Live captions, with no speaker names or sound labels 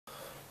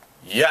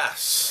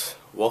Yes!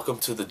 Welcome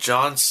to the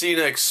John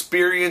Cena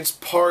experience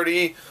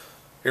party.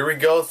 Here we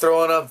go,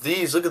 throwing up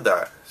these. Look at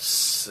that.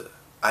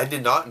 I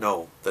did not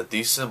know that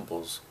these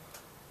symbols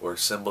were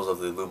symbols of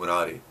the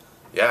Illuminati.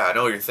 Yeah, I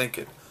know what you're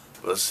thinking.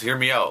 But let's hear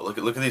me out. Look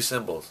at these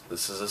symbols.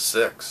 This is a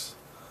 6.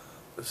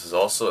 This is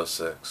also a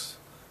 6.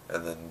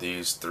 And then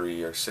these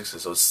 3 are 6s.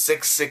 So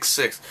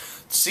 666.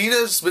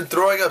 Cena's been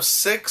throwing up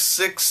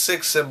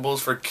 666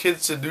 symbols for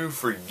kids to do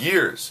for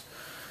years.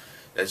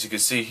 As you can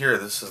see here,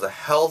 this is a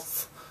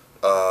health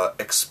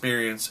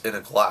experience in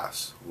a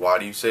glass. Why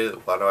do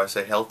I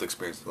say health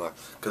experience in a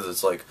glass? Because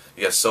it's like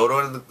you got soda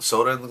in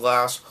the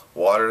glass,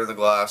 water in the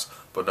glass,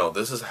 but no,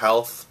 this is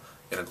health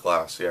in a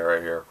glass. Yeah,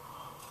 right here.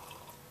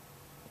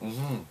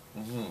 Oh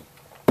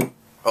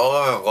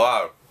my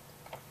god!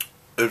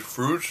 It's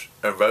fruits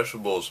and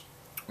vegetables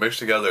mixed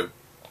together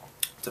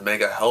to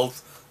make a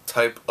health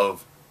type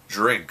of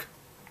drink,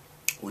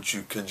 which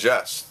you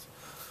ingest,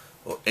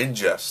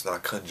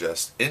 not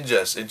congest,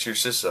 ingest into your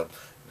system,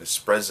 and it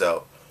spreads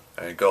out.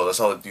 There you go. That's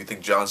how you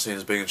think John Cena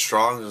is big and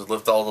strong. Just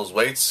lift all those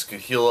weights, can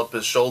heal up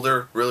his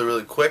shoulder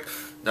really quick.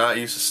 Not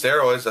use of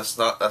steroids.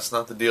 That's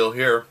not the deal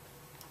here.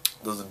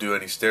 Doesn't do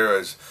any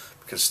steroids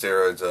because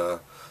steroids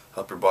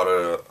help your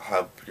body,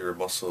 help your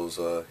muscles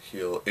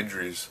heal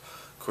injuries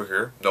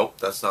quicker. Nope,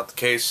 that's not the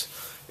case.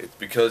 It's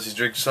because he's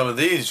drinking some of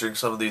these. Drink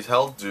some of these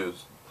health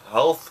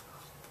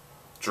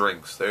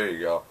drinks. There you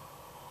go.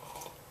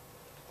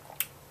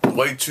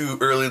 Way too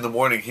early in the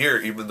morning here,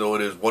 even though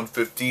it is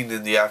 1:15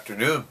 in the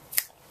afternoon.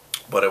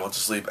 But I went to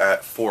sleep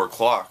at 4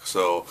 o'clock,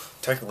 so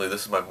technically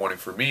this is my morning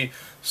for me.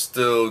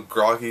 Still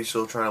groggy,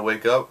 still trying to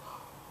wake up.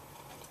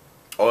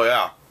 Oh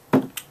yeah,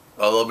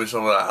 I love me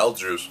some of that health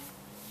juice.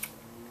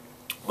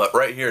 But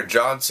right here,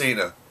 John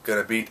Cena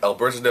gonna beat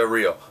Alberto Del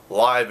Rio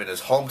live in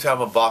his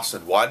hometown of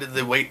Boston. Why did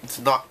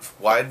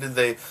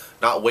they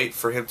not wait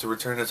for him to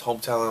return to his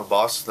hometown of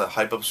Boston to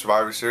hype up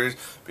Survivor Series?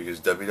 Because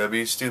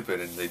WWE is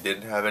stupid and they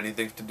didn't have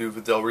anything to do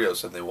with Del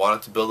Rios, and they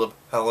wanted to build up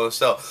Hell in a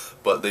Cell,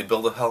 but they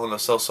built up Hell in a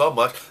Cell so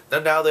much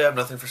that now they have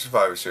nothing for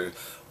Survivor Series.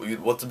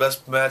 What's the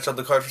best match on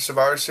the card for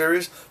Survivor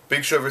Series?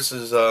 Big Show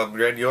versus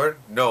Randy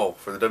Orton? No.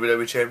 For the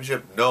WWE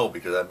Championship? No,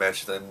 because that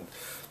match then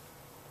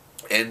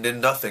ended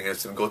in nothing.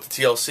 It's gonna go to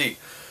TLC.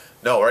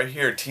 No, right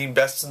here, Team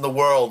Best in the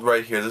World,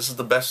 right here. This is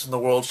the Best in the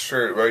World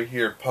shirt, right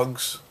here.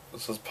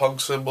 This is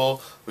Punk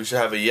symbol. We should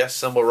have a yes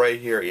symbol right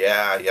here.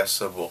 Yeah, yes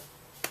symbol.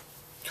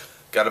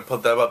 Gotta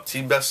put them up.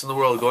 Team Best in the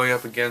World going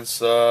up against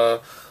the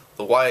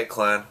Wyatt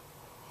clan.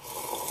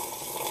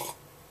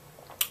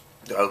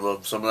 Gotta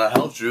love some of that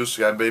health juice.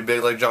 Gotta be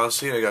big like John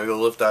Cena. Gotta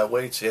go lift that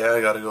weights. Yeah,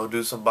 gotta go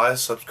do some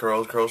biceps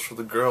curls for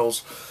the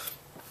girls.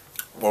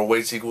 More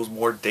weights equals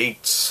more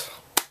dates.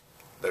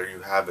 There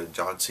you have it.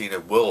 John Cena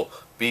will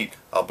beat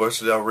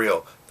Alberto Del Rio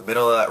in the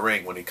middle of that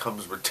ring when he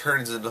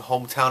returns in the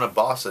hometown of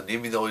Boston.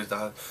 Even though he's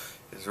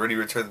already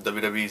returned to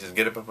WWE, he's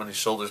get him up on his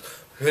shoulders,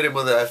 hit him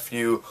with an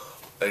FU,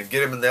 and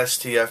get him in the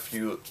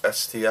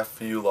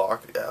STFU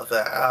lock.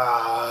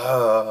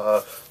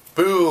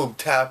 Boom,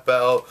 tap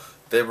out.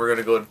 Then we're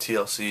gonna go to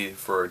TLC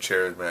for a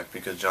chairs match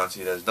because John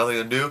Cena has nothing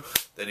to do.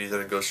 Then he's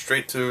gonna go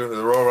straight to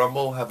the Royal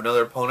Rumble, have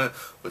another opponent,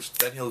 which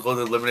then he'll go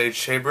to the Elimination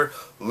Chamber,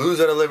 lose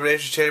at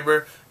Elimination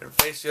Chamber, and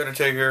face the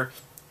Undertaker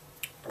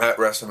at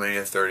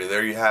WrestleMania 30.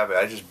 There you have it.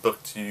 I just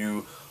booked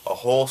you a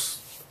whole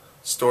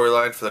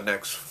storyline for the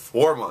next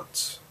 4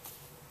 months.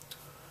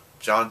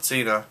 John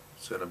Cena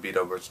is gonna beat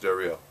Alberto Del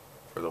Rio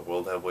for the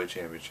World Heavyweight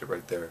Championship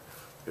right there.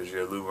 There's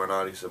your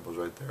Illuminati symbols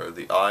right there.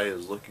 The eye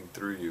is looking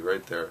through you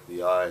right there.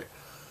 The eye.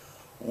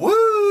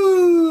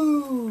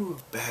 Woo!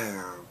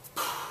 Bam!